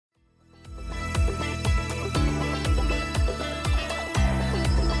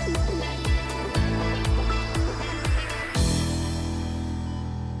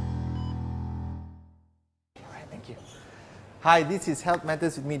Hi, this is Health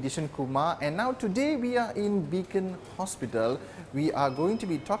Matters with me, Dishen Kumar, and now today we are in Beacon Hospital. We are going to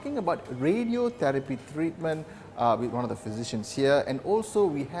be talking about radiotherapy treatment with one of the physicians here, and also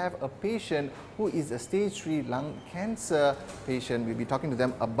we have a patient who is a stage 3 lung cancer patient. We'll be talking to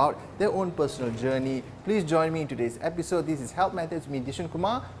them about their own personal journey. Please join me in today's episode. This is Health Matters with me, Dishen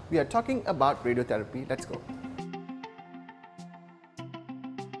Kumar. We are talking about radiotherapy. Let's go.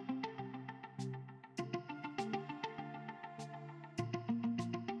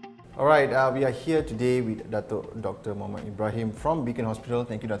 All right, we are here today with Dr. Muhammad Ibrahim from Beacon Hospital.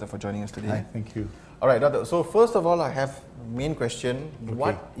 Thank you, Doctor, for joining us today. Hi, thank you. All right, Doctor. So first of all, I have main question.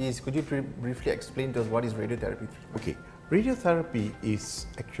 Okay. Could you briefly explain to us what is radiotherapy? Okay, radiotherapy is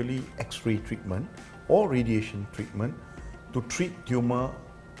actually X-ray treatment or radiation treatment to treat tumor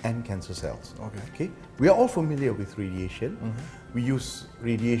and cancer cells. Okay. We are all familiar with radiation. We use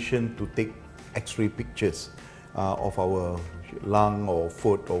radiation to take X-ray pictures of our lung or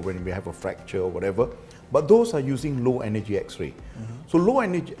foot, or when we have a fracture or whatever, but those are using low energy X-ray. So low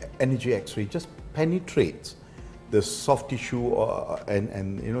energy X-ray just penetrates the soft tissue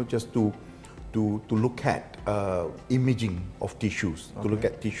and just to look at imaging of tissues, to look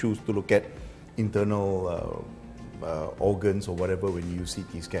at tissues, to look at internal organs or whatever when you use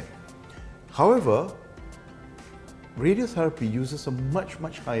CT scan. However, radiotherapy uses a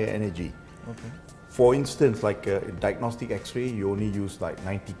much higher energy. For instance, like a diagnostic X-ray, you only use like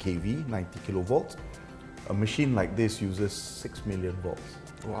 90 kV, 90 kilovolts. A machine like this uses 6 million volts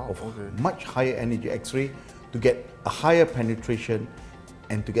of much higher energy X-ray to get a higher penetration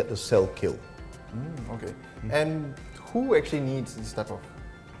and to get the cell kill. And who actually needs this type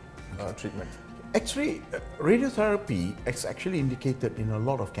of treatment? X-ray radiotherapy is actually indicated in a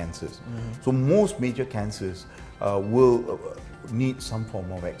lot of cancers. So most major cancers will need some form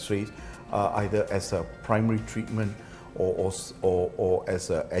of X-rays, either as a primary treatment or as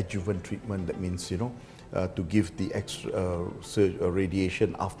an adjuvant treatment. That means to give the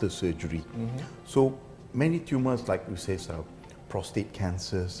radiation after surgery. So many tumors, like we say, prostate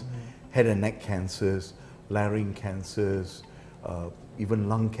cancers, head and neck cancers, larynx cancers, even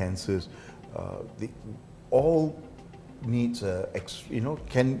lung cancers, they all needs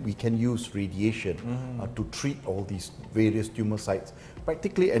we can use radiation to treat all these various tumor sites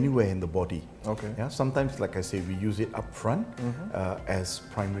practically anywhere in the body. Yeah, sometimes, like I say, we use it up front as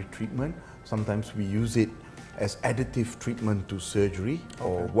primary treatment. Sometimes we use it as additive treatment to surgery,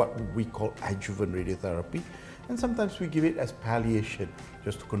 or what we call adjuvant radiotherapy, and sometimes we give it as palliation,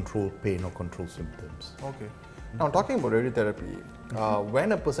 just to control pain or control symptoms. Now, talking about radiotherapy,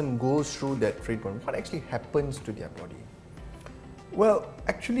 when a person goes through that treatment, what actually happens to their body? Well,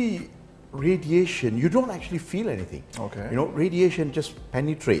 actually, radiation, you don't actually feel anything. Radiation just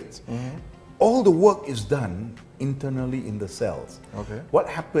penetrates. All the work is done internally in the cells. What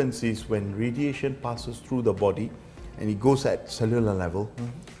happens is when radiation passes through the body and it goes at cellular level,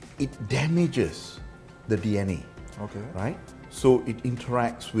 it damages the DNA. Right? So it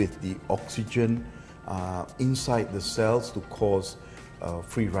interacts with the oxygen inside the cells to cause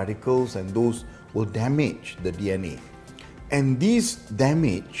free radicals, and those will damage the DNA. And this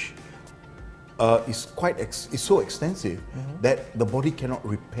damage is so extensive that the body cannot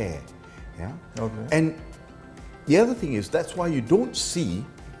repair. And the other thing is, that's why you don't see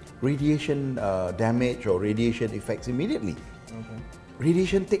radiation damage or radiation effects immediately.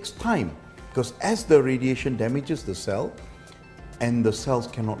 Radiation takes time, because as the radiation damages the cell and the cells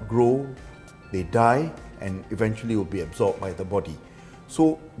cannot grow, they die and eventually will be absorbed by the body.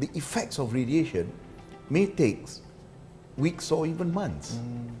 So the effects of radiation may take weeks or even months.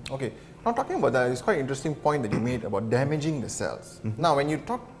 Now, talking about that, it's quite an interesting point that you made about damaging the cells. Now, when you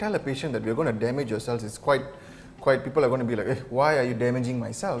tell a patient that we're going to damage your cells, it's quite people are going to be like, why are you damaging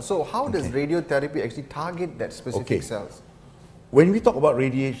my cells? So how does radiotherapy actually target that specific cells? When we talk about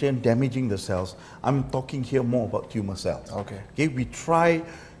radiation damaging the cells, I'm talking here more about tumor cells. We try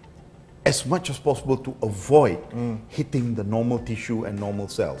as much as possible to avoid hitting the normal tissue and normal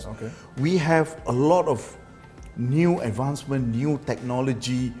cells. We have a lot of new advancement, new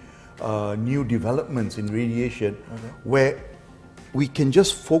technology, new developments in radiation, where we can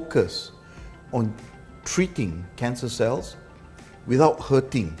just focus on treating cancer cells without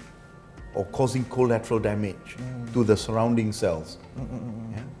hurting or causing collateral damage to the surrounding cells.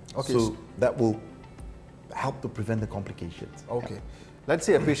 So that will help to prevent the complications. Let's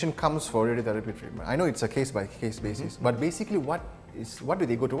say a patient comes for radiotherapy treatment. I know it's a case-by-case basis, but basically what do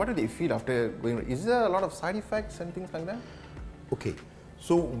they go to? What do they feel after going? Is there a lot of side effects and things like that?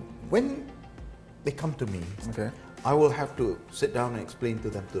 So when they come to me, I will have to sit down and explain to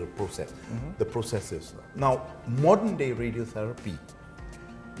them the processes. Now, modern day radiotherapy,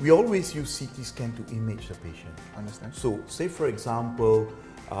 we always use CT scan to image the patient. Understand. So, say for example,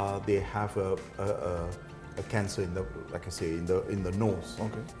 they have a cancer in the, like I say, in the nose.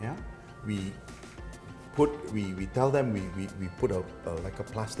 Okay. Yeah. We tell them we put like a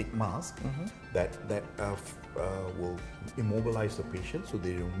plastic mask that will immobilize the patient, so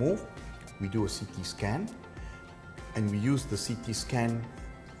they remove. We do a CT scan, and we use the CT scan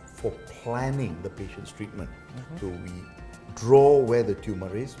for planning the patient's treatment. So we draw where the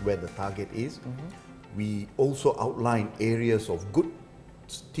tumor is, where the target is. We also outline areas of good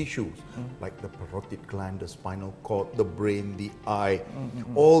tissues, like the parotid gland, the spinal cord, the brain, the eye,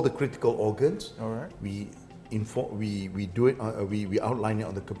 all the critical organs. All right. We do it. We outline it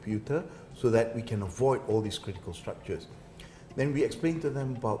on the computer so that we can avoid all these critical structures. Then we explain to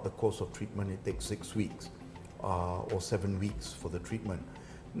them about the course of treatment. It takes 6 weeks or 7 weeks for the treatment.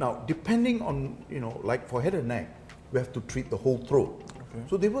 Now, depending on, like for head and neck, we have to treat the whole throat. Okay.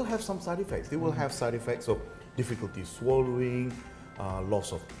 So they will have some side effects. They will have side effects of difficulty swallowing,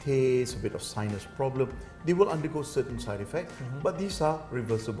 loss of taste, a bit of sinus problem. They will undergo certain side effects, but these are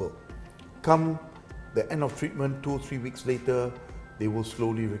reversible. Come the end of treatment, 2 or 3 weeks later, they will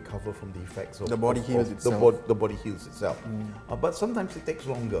slowly recover from the effects of the body heals itself. The body heals itself. But sometimes it takes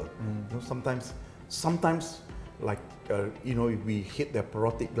longer. Sometimes, like if we hit their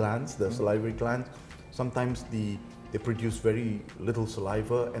parotid glands, the salivary glands, sometimes they produce very little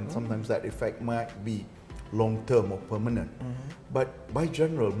saliva, and sometimes that effect might be long-term or permanent. But by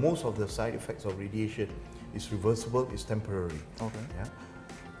general, most of the side effects of radiation is reversible, is temporary. Okay. Yeah?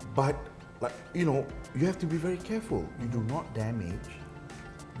 But you have to be very careful. You do not damage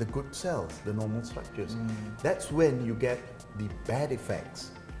the good cells, the normal structures. That's when you get the bad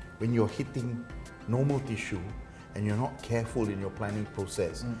effects, when you're hitting normal tissue and you're not careful in your planning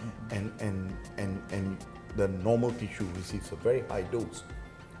process, and the normal tissue receives a very high dose,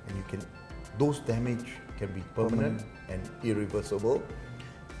 and those damage can be permanent and irreversible,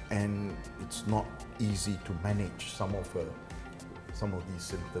 and it's not easy to manage some of these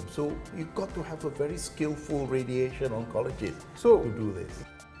symptoms. So you've got to have a very skillful radiation oncologist to do this.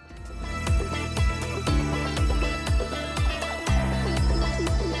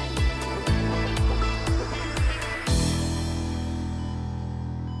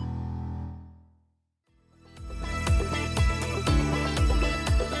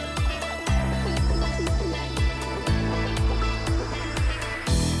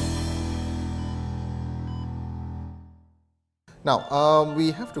 Now,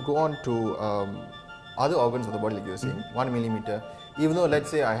 we have to go on to other organs of the body, like you were saying, 1 millimeter. Even though, let's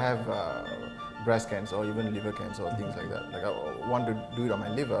say I have breast cancer or even liver cancer or things like that, like I want to do it on my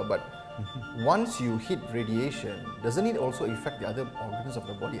liver, but once you hit radiation, doesn't it also affect the other organs of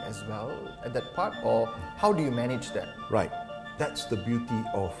the body as well at that part, or how do you manage that? Right. That's the beauty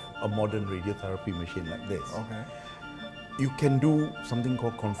of a modern radiotherapy machine like this. Okay. You can do something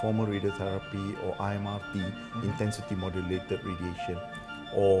called conformal radiotherapy or IMRT, intensity modulated radiation,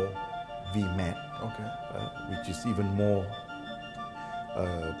 or VMAT, which is even more,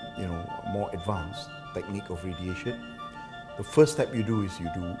 more advanced technique of radiation. The first step you do is you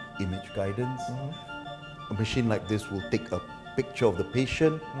do image guidance. A machine like this will take a picture of the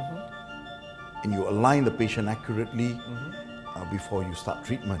patient, and you align the patient accurately before you start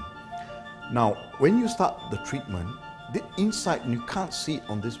treatment. Now, when you start the treatment, the inside, you can't see it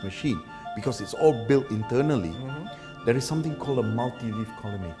on this machine because it's all built internally. There is something called a multi-leaf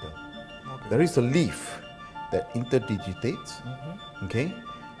collimator. There is a leaf that interdigitates, okay,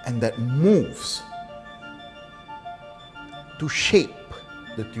 and that moves to shape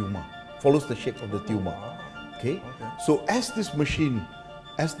the tumor, follows the shape of the tumor, okay? So as the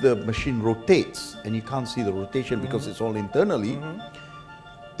machine rotates, and you can't see the rotation because it's all internally,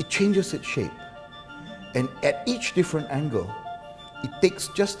 it changes its shape. And at each different angle, it takes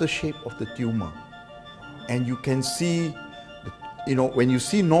just the shape of the tumor. And you can see, when you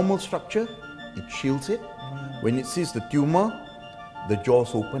see normal structure, it shields it. When it sees the tumor, the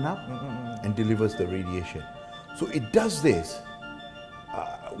jaws open up and delivers the radiation. So it does this,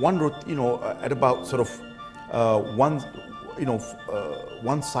 at about sort of one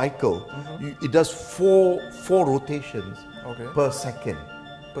cycle. It does four rotations per second.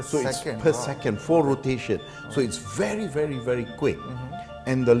 Per second, 4 rotation. So it's very, very, very quick.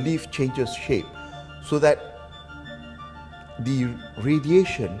 And the leaf changes shape so that the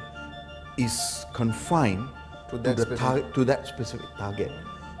radiation is confined to that specific target.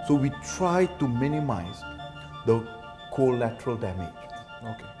 So we try to minimize the collateral damage.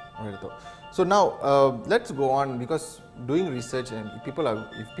 Alright, so now let's go on, because doing research, and if people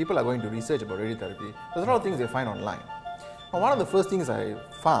are going to research about radiotherapy, there's a lot of things they find online. Now, one of the first things I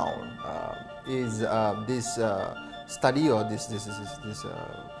found is this study, or this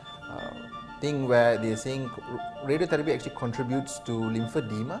thing where they're saying radiotherapy actually contributes to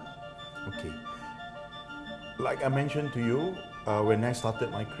lymphedema. Okay. Like I mentioned to you, when I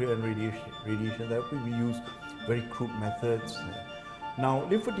started my career in radiation therapy, we use very crude methods. Now,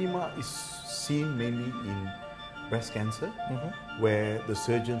 lymphedema is seen mainly in breast cancer, where the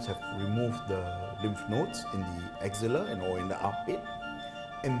surgeons have removed the lymph nodes in the axilla or in the armpit,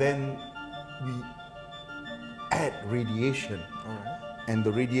 and then we add radiation, and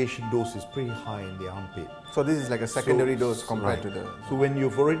the radiation dose is pretty high in the armpit. So this is like a secondary dose compared to the... So when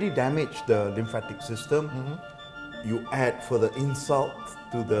you've already damaged the lymphatic system, you add further insult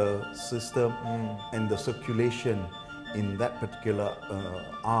to the system, and the circulation in that particular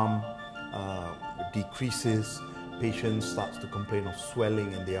arm decreases. Patient starts to complain of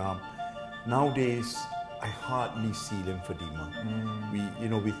swelling in the arm. Nowadays, I hardly see lymphedema. We,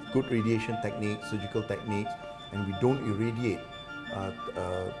 with good radiation techniques, surgical techniques, and we don't irradiate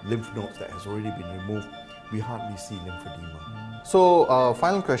lymph nodes that has already been removed, we hardly see lymphedema. So,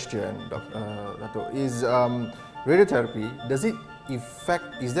 final question, Dato, is radiotherapy, does it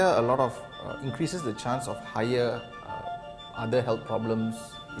affect, is there a lot of, increases the chance of higher other health problems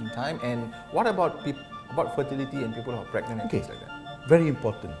in time? And what about fertility and people who are pregnant and things like that? Very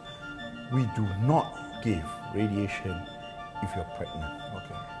important. We do not give radiation if you're pregnant.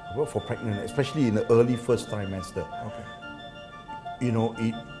 Okay. Well, for pregnant, especially in the early first trimester. Okay.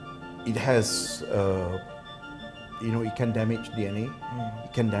 It has, it can damage DNA,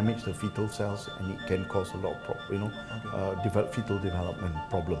 it can damage the fetal cells, and it can cause a lot of, fetal development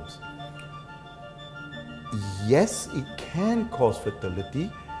problems. Yes, it can cause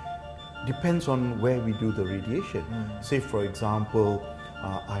fertility. Depends on where we do the radiation. Say, for example,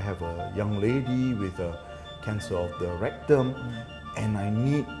 I have a young lady with a cancer of the rectum, and I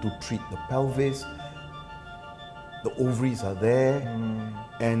need to treat the pelvis. The ovaries are there,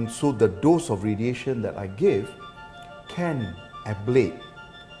 and so the dose of radiation that I give can ablate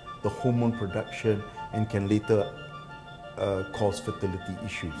the hormone production and can later cause fertility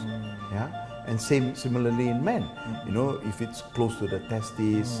issues. And similarly in men, if it's close to the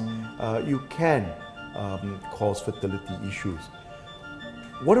testes, you can cause fertility issues.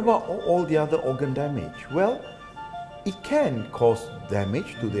 What about all the other organ damage? Well, it can cause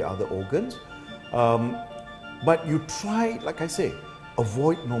damage to the other organs, but you try, like I say,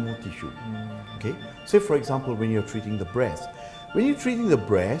 avoid normal tissue. Okay. Say, for example, when you're treating the breast. When you're treating the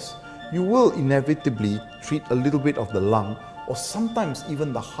breast, you will inevitably treat a little bit of the lung, or sometimes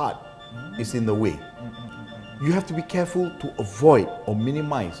even the heart is in the way. You have to be careful to avoid or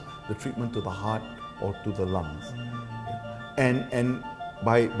minimize the treatment to the heart or to the lungs. And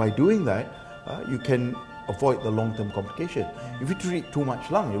by doing that, you can avoid the long-term complication. If you treat too much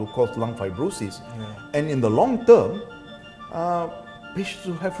lung, it will cause lung fibrosis. And in the long term, patients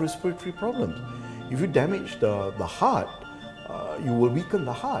will have respiratory problems. If you damage the heart, you will weaken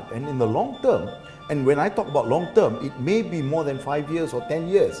the heart. And in the long term, and when I talk about long term, it may be more than 5 years or 10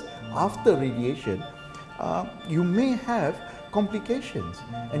 years after radiation, you may have complications.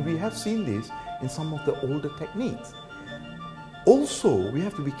 And we have seen this in some of the older techniques. Also, we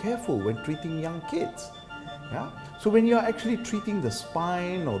have to be careful when treating young kids. So when you're actually treating the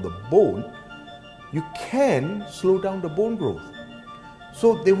spine or the bone, you can slow down the bone growth.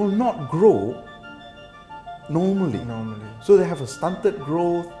 So they will not grow normally. So they have a stunted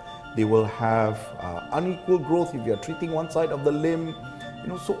growth, they will have unequal growth if you're treating one side of the limb.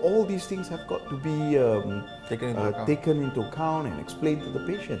 So all these things have got to be taken into account and explained to the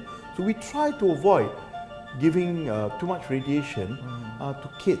patient. So we try to avoid giving too much radiation to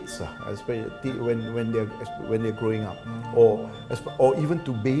kids, especially when they're growing up, or even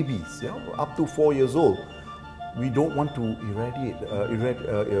to babies, up to 4 years old. We don't want to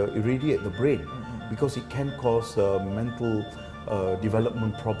irradiate the brain, because it can cause mental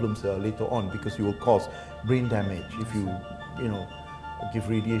development problems later on, because you will cause brain damage if you give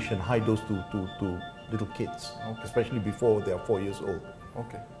radiation high dose to little kids, especially before they are 4 years old.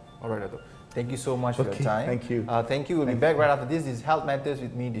 Okay, all right, Dato. Thank you so much for your time. Thank you. Thank you. We'll be back right after this. This is Health Matters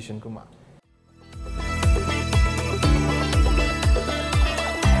with me, Dishen Kumar.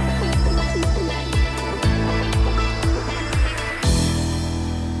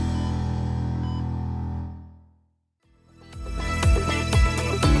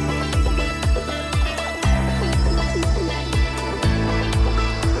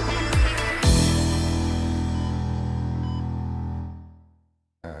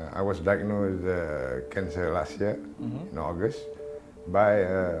 I I was diagnosed cancer last year in August by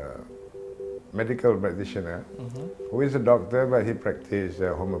a medical practitioner who is a doctor, but he practiced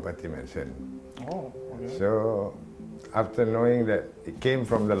homeopathy medicine. Oh, okay. So after knowing that it came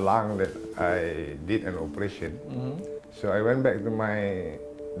from the lung that I did an operation, so I went back to my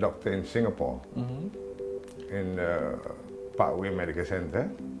doctor in Singapore, in Parkway Medical Center,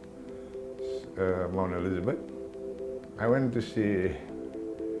 Mount Elizabeth. I went to see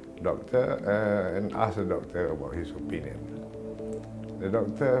doctor and asked the doctor about his opinion. The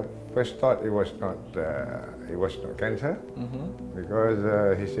doctor first thought it was not cancer, because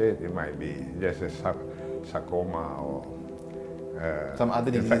he said it might be just a sarcoma or some other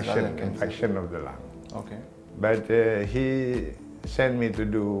infection of the lung. Okay. But he sent me to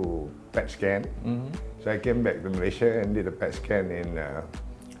do PET scan. So I came back to Malaysia and did a PET scan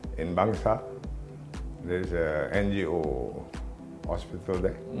in Bangsa. There's a NGO hospital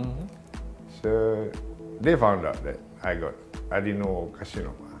there. So they found out that I got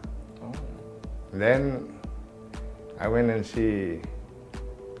adenocarcinoma. Oh. Then I went and see,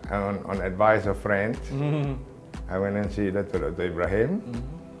 on advice of friends, I went and see Dr. Ibrahim,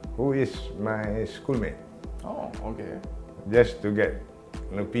 who is my schoolmate. Oh, okay. Just to get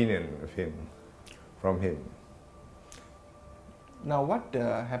an opinion of him, from him. Now, what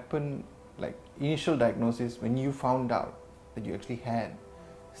happened, like initial diagnosis, when you found out that you actually had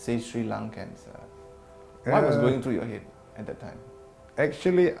stage 3 lung cancer? What was going through your head at that time?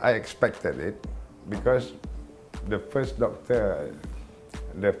 Actually, I expected it, because the first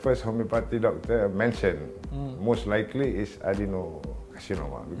homeopathy doctor mentioned most likely is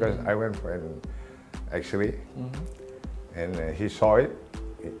adenocarcinoma, because I went for an X-ray and he saw it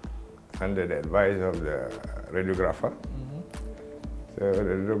under the advice of the radiographer. So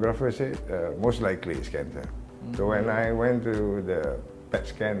the radiographer said most likely it's cancer. So when I went to the PET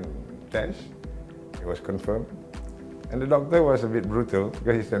scan test, it was confirmed. And the doctor was a bit brutal,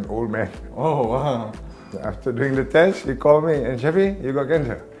 because he's an old man. Oh, wow. After doing the test, he called me and, Shafi, you got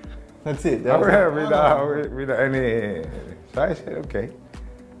cancer. That's it. Without any. So I said, okay.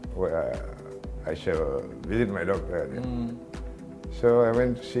 Well, I shall visit my doctor. So I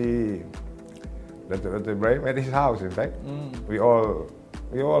went to see Dr. Ibrahim at his house, in fact. We all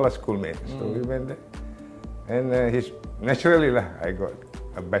are schoolmates, so we went there. And he's naturally I got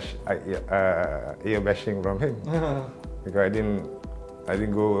a ear bashing from him, because I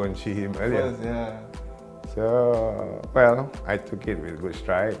didn't go and see him earlier. Yeah. So, well, I took it with good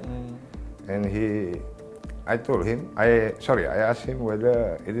stride, and I told him, I asked him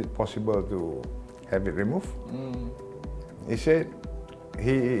whether it is possible to have it removed. He said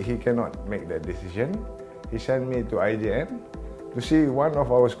he cannot make that decision. He sent me to IJN to see one of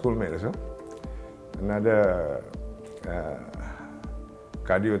our schoolmates, another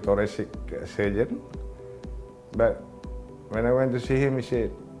cardiothoracic surgeon. But when I went to see him, he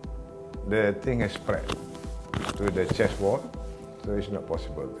said the thing has spread to the chest wall, so it's not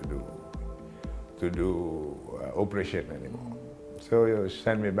possible to do operation anymore. So he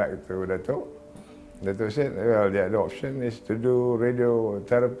sent me back to Dato. Dato said, well, the other option is to do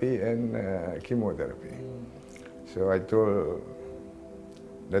radiotherapy and chemotherapy. So I told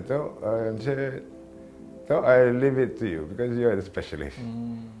Dato and said, so I leave it to you, because you are the specialist.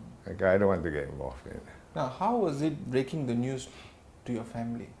 Okay, I don't want to get involved in it. Now, how was it breaking the news to your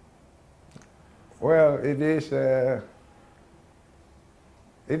family? Well, it is a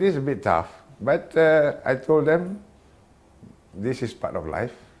bit tough, but I told them this is part of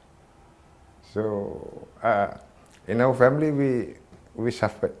life. So in our family, we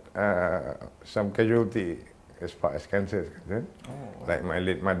suffered some casualty as far as cancer is concerned. Oh, wow. Like my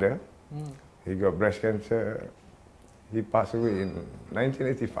late mother, he got breast cancer. He passed away in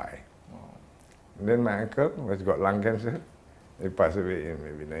 1985. Oh. And then my uncle has got lung cancer. He passed away in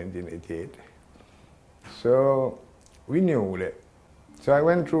maybe 1988. So we knew that. So I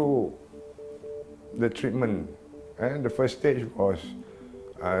went through the treatment, and the first stage was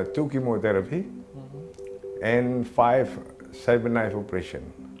 2 chemotherapy and 5 cyberknife operation.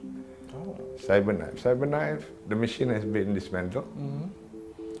 Oh. Cyberknife, the machine has been dismantled.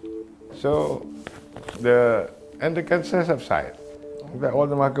 So the cancer subsided. In fact, all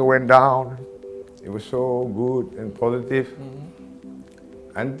the marker went down. It was so good and positive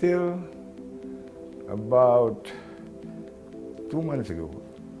until about 2 months ago.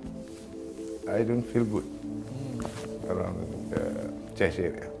 I don't feel good around the chest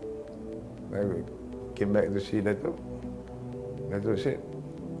area. I came back to see Dato. Dato said,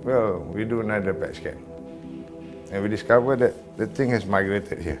 well, we do another PET scan. And we discovered that the thing has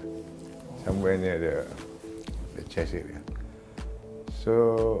migrated here, somewhere near the chest area.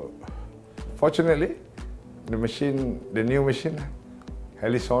 So, fortunately, the new machine,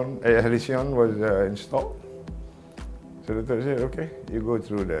 Halcyon was installed. So the doctor said, okay, you go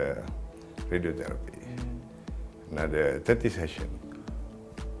through the radiotherapy, another 30 sessions,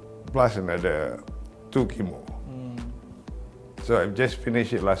 plus another 2 chemo. So I've just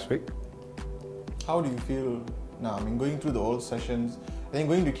finished it last week. How do you feel now? I mean, going through the old sessions, I think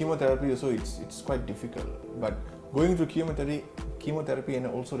going to chemotherapy also it's quite difficult. But going through chemotherapy and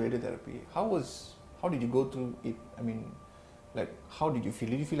also radiotherapy, how did you go through it? I mean, like, how did you feel?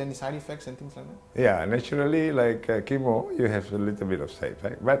 Did you feel any side effects and things like that? Yeah, naturally, like chemo, you have a little bit of side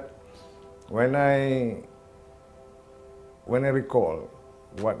effect. But when I recall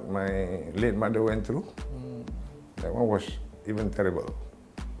what my late mother went through, that one was even terrible.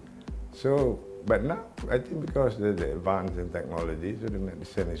 So, but now I think because the advance in technology, so the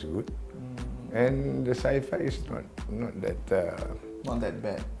medicine is good, and the side effect is not that bad. Not that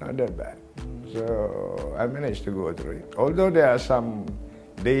bad. So I managed to go through it. Although there are some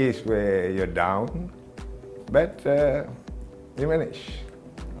days where you're down, but you manage.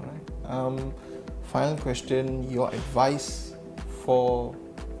 All right. Final question: your advice for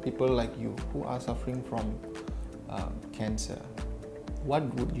people like you who are suffering from cancer. What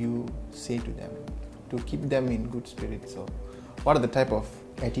would you say to them to keep them in good spirits? Or what are the type of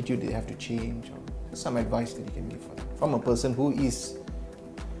attitude they have to change? Or some advice that you can give for them from a person who is.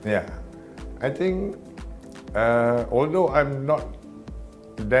 Yeah, I think although I'm not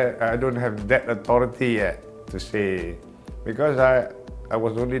that, I don't have that authority yet to say, because I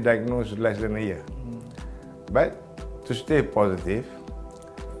was only diagnosed less than a year. But to stay positive,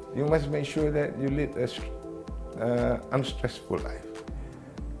 you must make sure that you lead a unstressful life.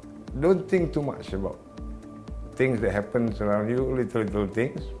 Don't think too much about things that happen around you, little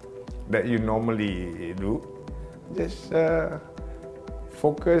things that you normally do. Just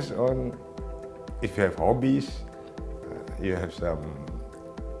focus on, if you have hobbies, you have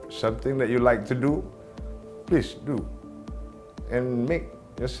something that you like to do, please do. And make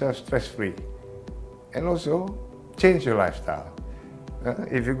yourself stress-free. And also, change your lifestyle.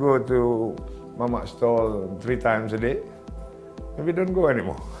 If you go to Mamak stall 3 times a day, maybe don't go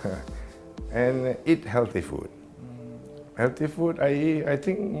anymore. And eat healthy food. Healthy food, I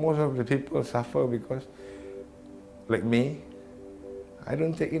think most of the people suffer because, like me, I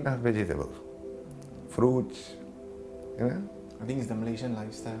don't take enough vegetables, fruits, you know. I think it's the Malaysian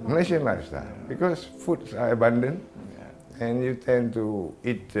lifestyle. Malaysian lifestyle, because foods are abundant, and you tend to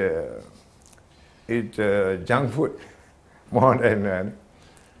eat junk food more than.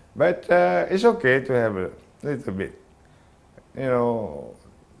 But it's okay to have a little bit. You know,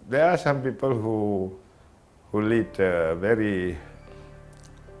 there are some people who lead a very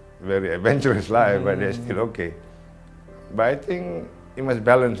adventurous life, but they're still okay. But I think you must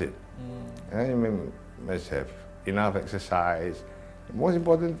balance it. You must have enough exercise. The most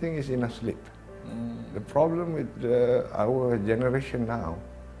important thing is enough sleep. The problem with our generation now,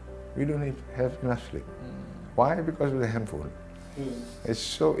 we don't have enough sleep. Why? Because of the handphone. It's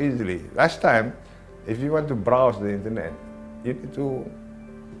so easily. Last time, if you want to browse the internet, you need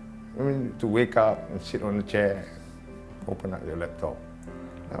to wake up and sit on a chair, open up your laptop.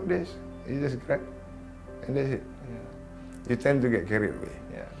 Nowadays, you just grab and that's it. You tend to get carried away.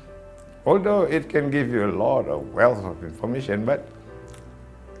 Although it can give you a lot of wealth of information, but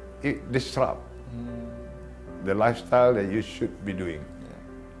it disrupts the lifestyle that you should be doing.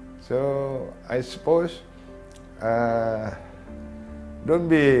 So I suppose don't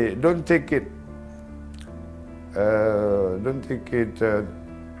take it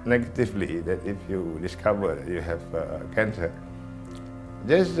negatively that if you discover that you have cancer,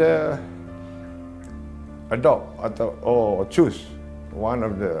 just adopt or choose one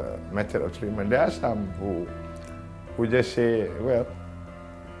of the method of treatment. There are some who just say, well,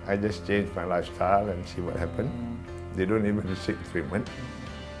 I just change my lifestyle and see what happens. They don't even seek treatment.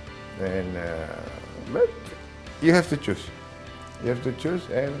 And but you have to choose. You have to choose,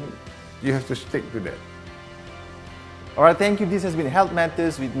 and you have to stick to that. All right, thank you. This has been Health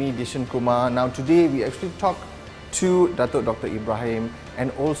Matters with me, Dishen Kumar. Now today we actually talked to Dr. Ibrahim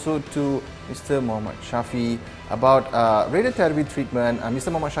and also to Mr. Muhammad Shafi about radiotherapy treatment.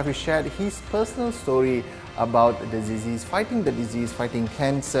 Mr. Muhammad Shafi shared his personal story about the disease, fighting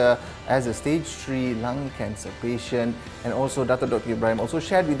cancer as a stage 3 lung cancer patient. And also Dr. Ibrahim also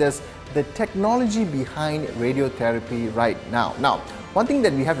shared with us the technology behind radiotherapy right now. Now, one thing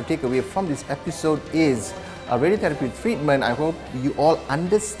that we have to take away from this episode is radiotherapy treatment. I hope you all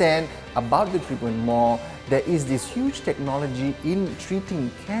understand about the treatment more. There is this huge technology in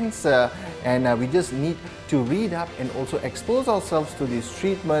treating cancer, and we just need to read up and also expose ourselves to this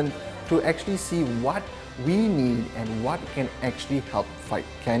treatment to actually see what we need and what can actually help fight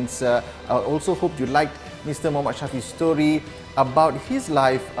cancer. I also hope you liked Mr. Muhammad Shafi's story about his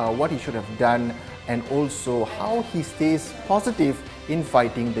life, what he should have done, and also how he stays positive in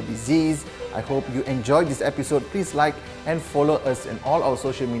fighting the disease. I hope you enjoyed this episode. Please like and follow us on all our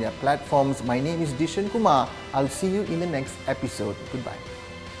social media platforms. My name is Dishen Kumar. I'll see you in the next episode. Goodbye.